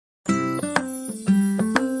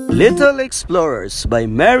Little Explorers by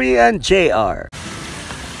Mary and J.R.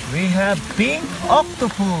 We have pink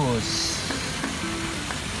octopus.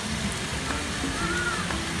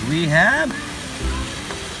 We have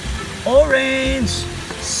orange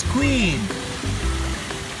squid.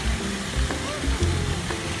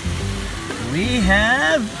 We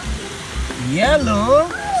have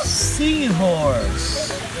yellow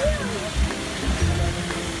seahorse.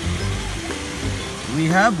 We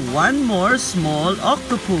have one more small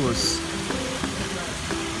octopus.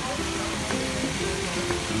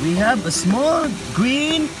 We have a small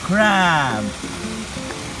green crab.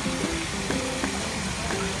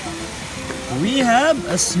 We have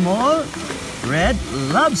a small red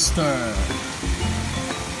lobster.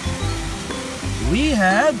 We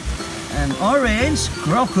have an orange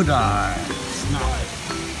crocodile.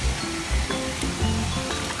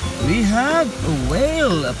 We have a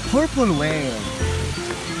whale, a purple whale.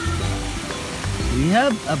 We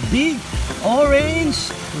have a big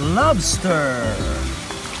orange lobster.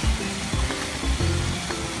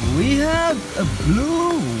 We have a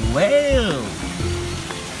blue whale.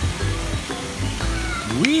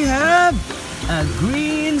 We have a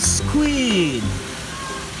green squid.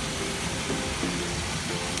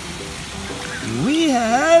 We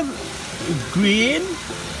have a green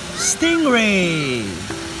stingray.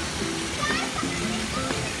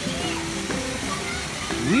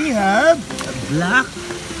 We have a black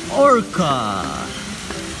orca.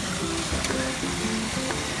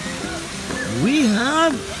 We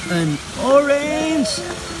have an orange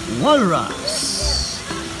walrus.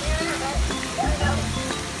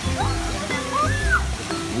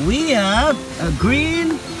 We have a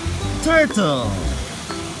green turtle.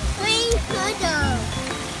 Green turtle.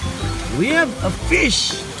 We have a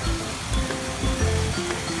fish.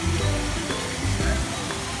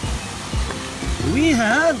 We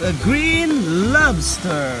have a green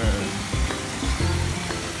lobster.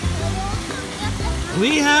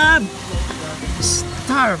 We have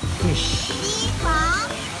starfish.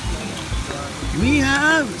 We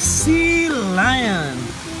have sea lion.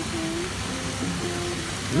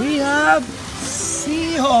 We have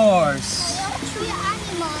seahorse.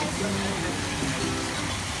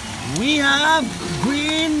 We have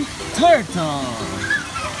green turtle.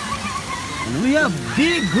 And we have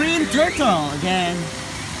big green turtle again.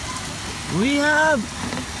 We have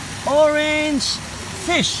orange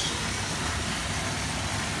fish.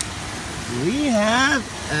 We have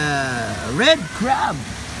a red crab.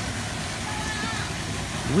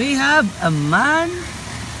 We have a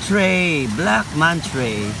mantray, black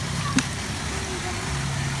mantray.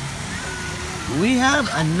 We have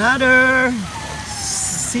another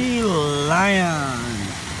sea lion.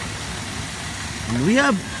 And we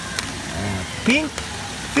have pink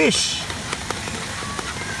fish.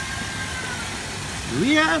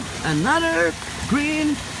 We have another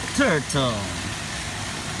green turtle.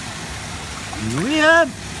 We have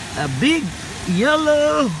a big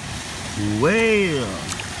yellow whale.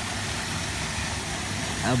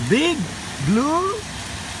 A big blue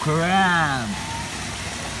crab.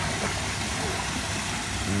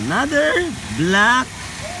 Another black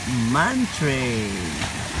mantray.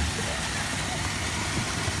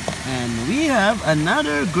 And we have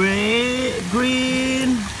another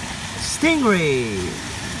green stingray.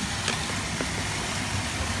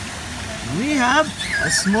 We have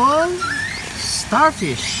a small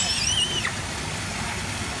starfish.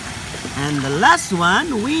 And the last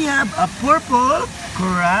one, we have a purple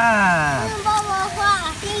crab.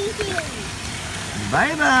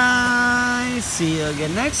 Bye bye. See you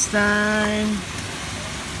again next time.